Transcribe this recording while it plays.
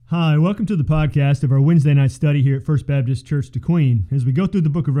Hi, welcome to the podcast of our Wednesday night study here at First Baptist Church DeQueen as we go through the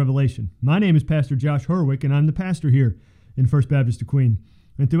book of Revelation. My name is Pastor Josh Horwick, and I'm the pastor here in First Baptist DeQueen.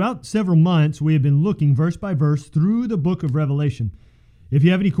 And throughout several months, we have been looking verse by verse through the book of Revelation. If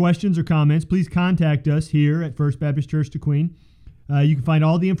you have any questions or comments, please contact us here at First Baptist Church DeQueen. You can find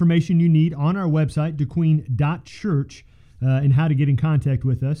all the information you need on our website, dequeen.church, and how to get in contact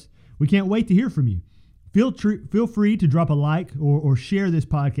with us. We can't wait to hear from you. Feel free to drop a like or share this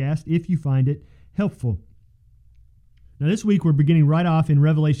podcast if you find it helpful. Now this week we're beginning right off in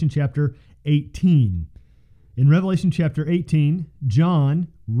Revelation chapter 18. In Revelation chapter 18, John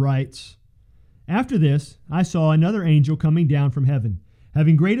writes, "After this I saw another angel coming down from heaven,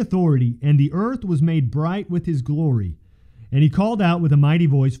 having great authority, and the earth was made bright with his glory. And he called out with a mighty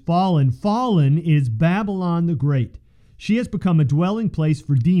voice, 'Fallen, fallen is Babylon the Great. She has become a dwelling place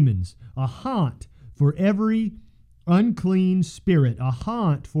for demons, a haunt for every unclean spirit, a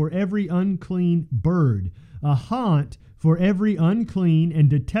haunt for every unclean bird, a haunt for every unclean and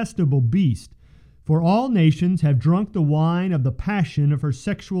detestable beast. For all nations have drunk the wine of the passion of her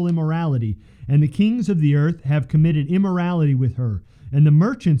sexual immorality, and the kings of the earth have committed immorality with her, and the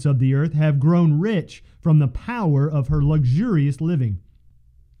merchants of the earth have grown rich from the power of her luxurious living.'"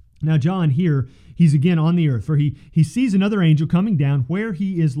 Now John here, he's again on the earth, for he sees another angel coming down where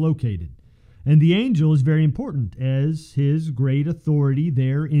he is located. And the angel is very important, as his great authority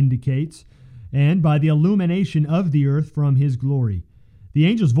there indicates, and by the illumination of the earth from his glory. The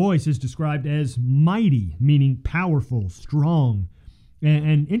angel's voice is described as mighty, meaning powerful, strong.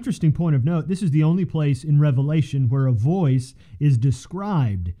 An interesting point of note, this is the only place in Revelation where a voice is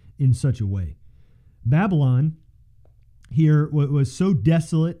described in such a way. Babylon here was so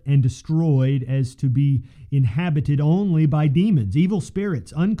desolate and destroyed as to be inhabited only by demons, evil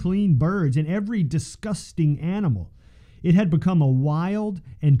spirits, unclean birds, and every disgusting animal. It had become a wild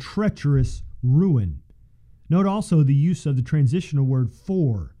and treacherous ruin. Note also the use of the transitional word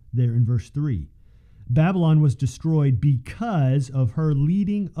 "for" there in verse 3. Babylon was destroyed because of her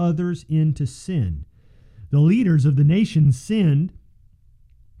leading others into sin. The leaders of the nation sinned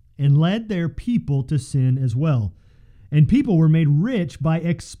and led their people to sin as well. And people were made rich by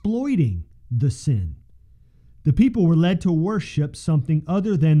exploiting the sin. The people were led to worship something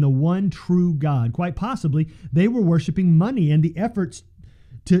other than the one true God. Quite possibly, they were worshiping money and the efforts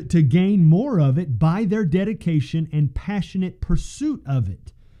to gain more of it by their dedication and passionate pursuit of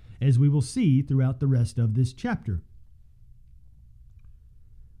it, as we will see throughout the rest of this chapter.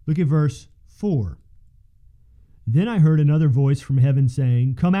 Look at verse 4. "Then I heard another voice from heaven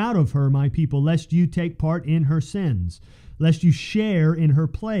saying, 'Come out of her, my people, lest you take part in her sins, lest you share in her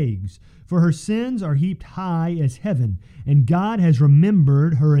plagues. For her sins are heaped high as heaven, and God has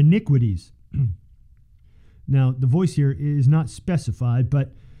remembered her iniquities.'" Now, the voice here is not specified,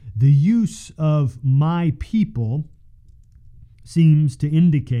 but the use of "my people" seems to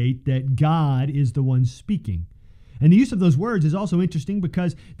indicate that God is the one speaking. And the use of those words is also interesting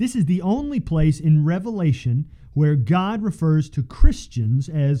because this is the only place in Revelation where God refers to Christians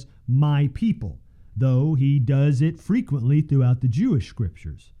as "my people," though he does it frequently throughout the Jewish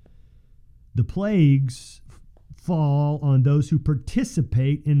scriptures. The plagues fall on those who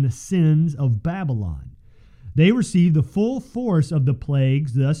participate in the sins of Babylon. They receive the full force of the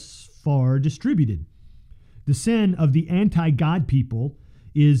plagues thus far distributed. The sin of the anti-God people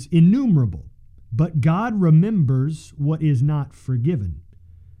is innumerable, but God remembers what is not forgiven,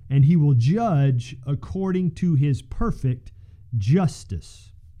 and he will judge according to his perfect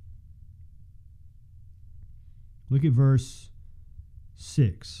justice. Look at verse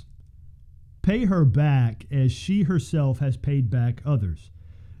 6. "Pay her back as she herself has paid back others,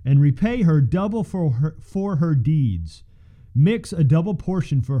 and repay her double for her deeds. Mix a double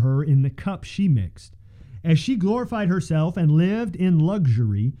portion for her in the cup she mixed. As she glorified herself and lived in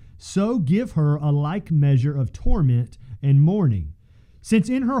luxury, so give her a like measure of torment and mourning. Since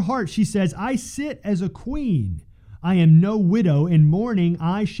in her heart she says, 'I sit as a queen. I am no widow, and mourning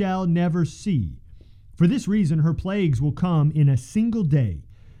I shall never see.' For this reason her plagues will come in a single day,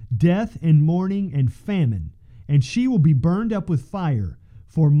 death and mourning and famine, and she will be burned up with fire,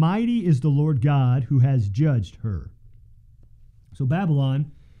 for mighty is the Lord God who has judged her." So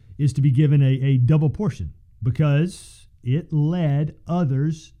Babylon is to be given a double portion because it led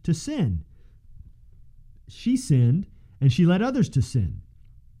others to sin. She sinned, and she led others to sin.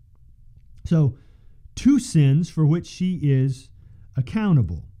 So, two sins for which she is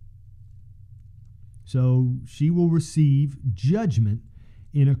accountable. So, she will receive judgment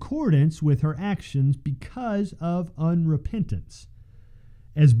in accordance with her actions because of unrepentance.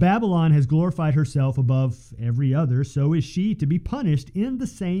 As Babylon has glorified herself above every other, so is she to be punished in the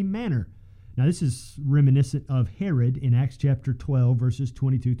same manner. Now, this is reminiscent of Herod in Acts chapter 12, verses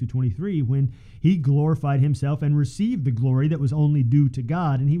 22 to 23, when he glorified himself and received the glory that was only due to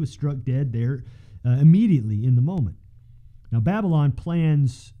God, and he was struck dead there immediately in the moment. Now, Babylon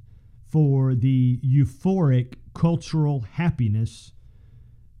plans for the euphoric cultural happiness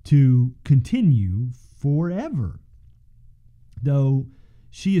to continue forever, though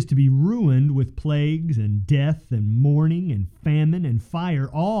she is to be ruined with plagues and death and mourning and famine and fire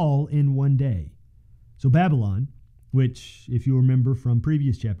all in one day. So Babylon, which, if you remember from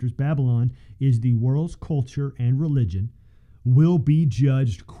previous chapters, Babylon is the world's culture and religion, will be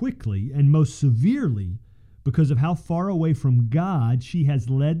judged quickly and most severely because of how far away from God she has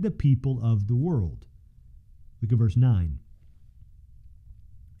led the people of the world. Look at verse 9.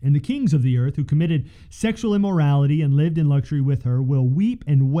 And the kings of the earth who committed sexual immorality and lived in luxury with her will weep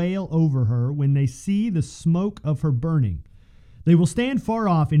and wail over her when they see the smoke of her burning. They will stand far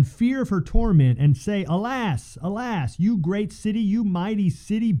off in fear of her torment and say, Alas, alas, you great city, you mighty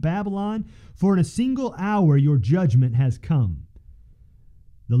city, Babylon, for in a single hour your judgment has come.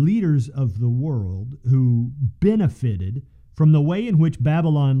 The leaders of the world who benefited from the way in which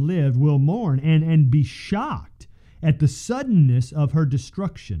Babylon lived will mourn and be shocked at the suddenness of her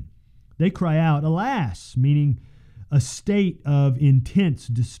destruction. They cry out, Alas, meaning a state of intense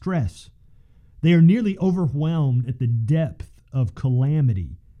distress. They are nearly overwhelmed at the depth of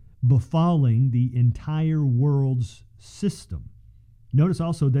calamity befalling the entire world's system. Notice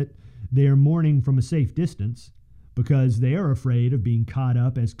also that they are mourning from a safe distance because they are afraid of being caught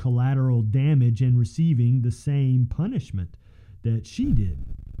up as collateral damage and receiving the same punishment that she did.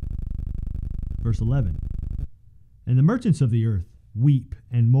 Verse 11. And the merchants of the earth weep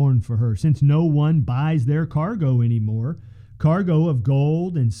and mourn for her, since no one buys their cargo anymore, cargo of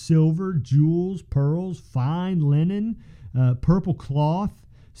gold and silver, jewels, pearls, fine linen, purple cloth,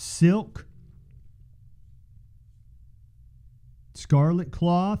 silk, scarlet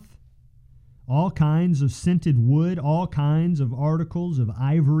cloth, all kinds of scented wood, all kinds of articles of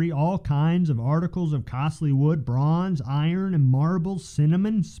ivory, all kinds of articles of costly wood, bronze, iron, and marble,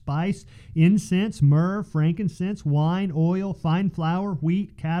 cinnamon, spice, incense, myrrh, frankincense, wine, oil, fine flour,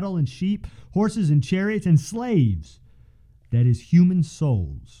 wheat, cattle, and sheep, horses and chariots, and slaves, that is, human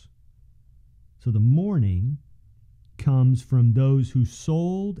souls. So the mourning comes from those who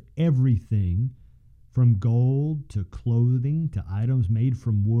sold everything, from gold to clothing to items made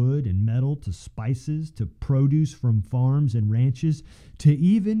from wood and metal to spices to produce from farms and ranches to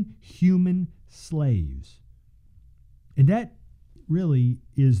even human slaves. And that really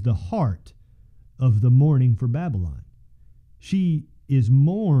is the heart of the mourning for Babylon. She is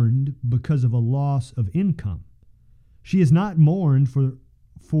mourned because of a loss of income. She is not mourned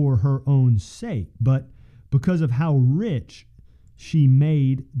for her own sake, but because of how rich she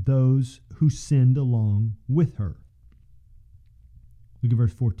made those who sinned along with her. Look at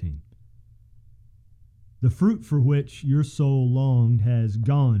verse 14. The fruit for which your soul longed has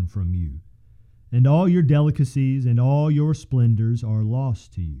gone from you, and all your delicacies and all your splendors are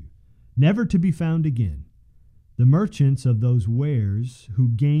lost to you, never to be found again. The merchants of those wares who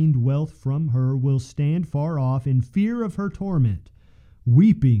gained wealth from her will stand far off in fear of her torment,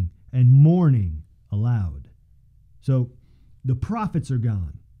 weeping and mourning aloud. So the prophets are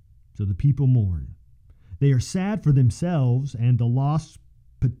gone, so the people mourn. They are sad for themselves and the lost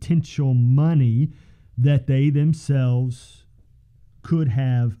potential money that they themselves could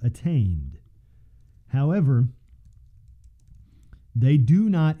have attained. However, they do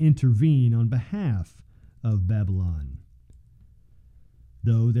not intervene on behalf of Babylon,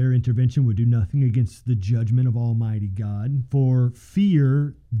 though their intervention would do nothing against the judgment of Almighty God, for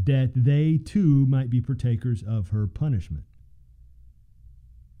fear that they too might be partakers of her punishment.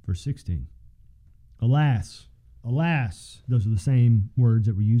 Verse 16. Alas, alas, those are the same words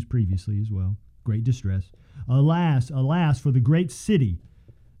that were used previously as well. Great distress. Alas, alas, for the great city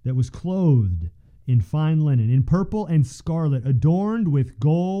that was clothed in fine linen, in purple and scarlet, adorned with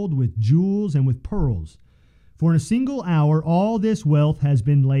gold, with jewels, and with pearls. For in a single hour all this wealth has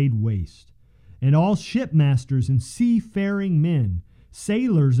been laid waste, and all shipmasters and seafaring men,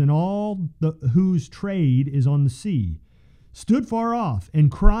 sailors and all whose trade is on the sea, stood far off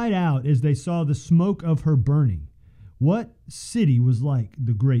and cried out as they saw the smoke of her burning. What city was like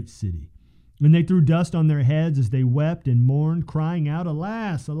the great city? And they threw dust on their heads as they wept and mourned, crying out,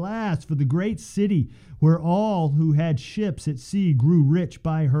 Alas, alas, for the great city where all who had ships at sea grew rich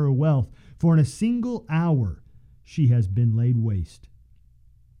by her wealth. For in a single hour she has been laid waste.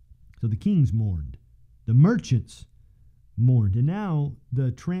 So the kings mourned. The merchants mourned. And now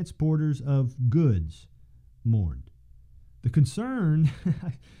the transporters of goods mourned. The concern,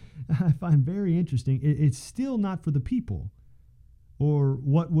 I find very interesting, it's still not for the people or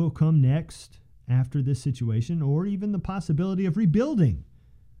what will come next after this situation, or even the possibility of rebuilding,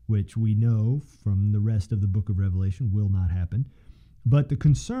 which we know from the rest of the book of Revelation will not happen. But the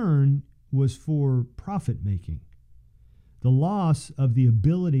concern was for profit making. The loss of the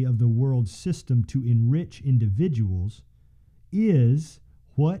ability of the world system to enrich individuals is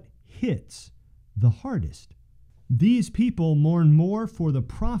what hits the hardest. These people mourn more for the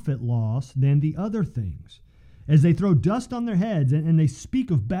profit loss than the other things, as they throw dust on their heads and they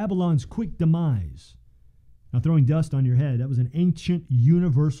speak of Babylon's quick demise. Now, throwing dust on your head, that was an ancient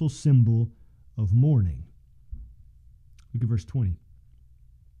universal symbol of mourning. Look at verse 20.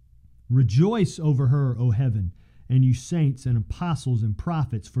 Rejoice over her, O heaven, and you saints and apostles and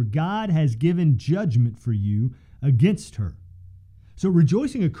prophets, for God has given judgment for you against her. So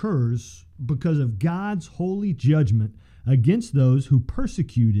rejoicing occurs because of God's holy judgment against those who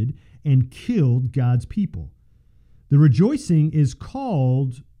persecuted and killed God's people. The rejoicing is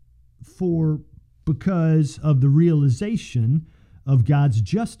called for because of the realization of God's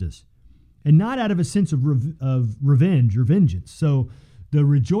justice, and not out of a sense of revenge or vengeance. So the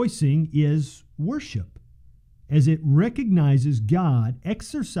rejoicing is worship, as it recognizes God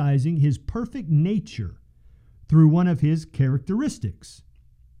exercising his perfect nature through one of his characteristics,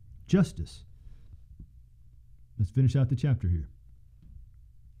 justice. Let's finish out the chapter here.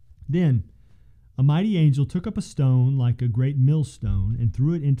 Then a mighty angel took up a stone like a great millstone and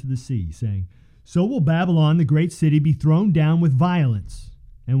threw it into the sea, saying, So will Babylon, the great city, be thrown down with violence,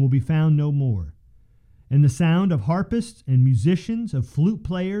 and will be found no more. And the sound of harpists and musicians, of flute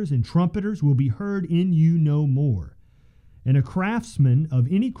players and trumpeters will be heard in you no more. And a craftsman of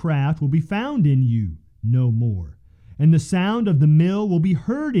any craft will be found in you no more. And the sound of the mill will be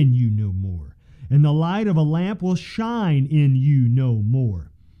heard in you no more. And the light of a lamp will shine in you no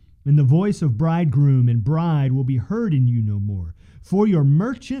more. And the voice of bridegroom and bride will be heard in you no more. For your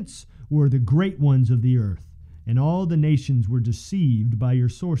merchants were the great ones of the earth, and all the nations were deceived by your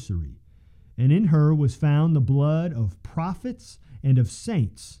sorcery. And in her was found the blood of prophets and of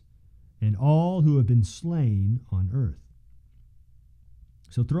saints, and all who have been slain on earth.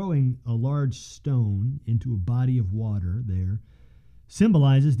 So throwing a large stone into a body of water there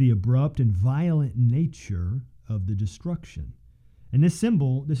symbolizes the abrupt and violent nature of the destruction. And this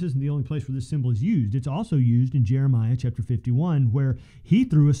isn't the only place where this symbol is used. It's also used in Jeremiah chapter 51, where he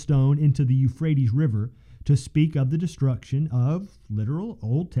threw a stone into the Euphrates River to speak of the destruction of literal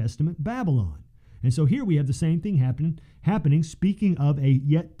Old Testament Babylon. And so here we have the same thing happening, speaking of a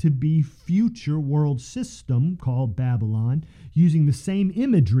yet-to-be future world system called Babylon, using the same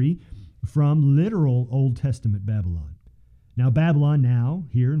imagery from literal Old Testament Babylon. Now Babylon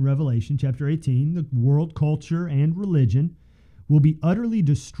here in Revelation chapter 18, the world culture and religion will be utterly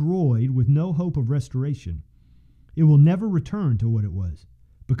destroyed with no hope of restoration. It will never return to what it was,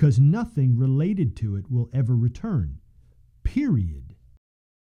 because nothing related to it will ever return. Period.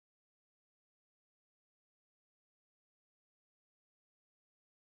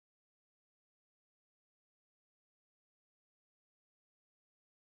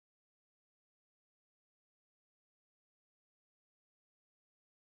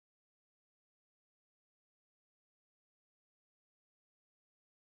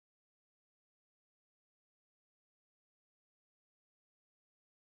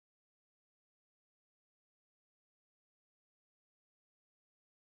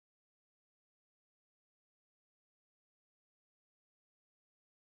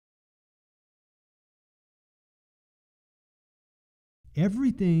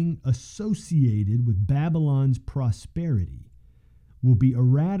 Everything associated with Babylon's prosperity will be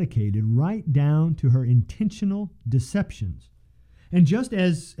eradicated right down to her intentional deceptions. And just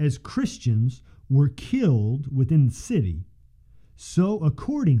as Christians were killed within the city, so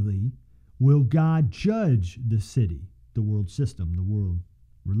accordingly will God judge the city, the world system, the world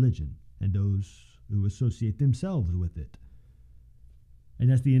religion, and those who associate themselves with it. And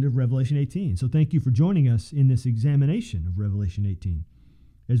that's the end of Revelation 18. So thank you for joining us in this examination of Revelation 18.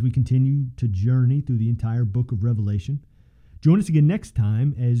 As we continue to journey through the entire book of Revelation, join us again next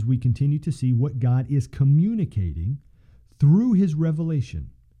time as we continue to see what God is communicating through his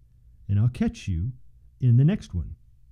revelation. And I'll catch you in the next one.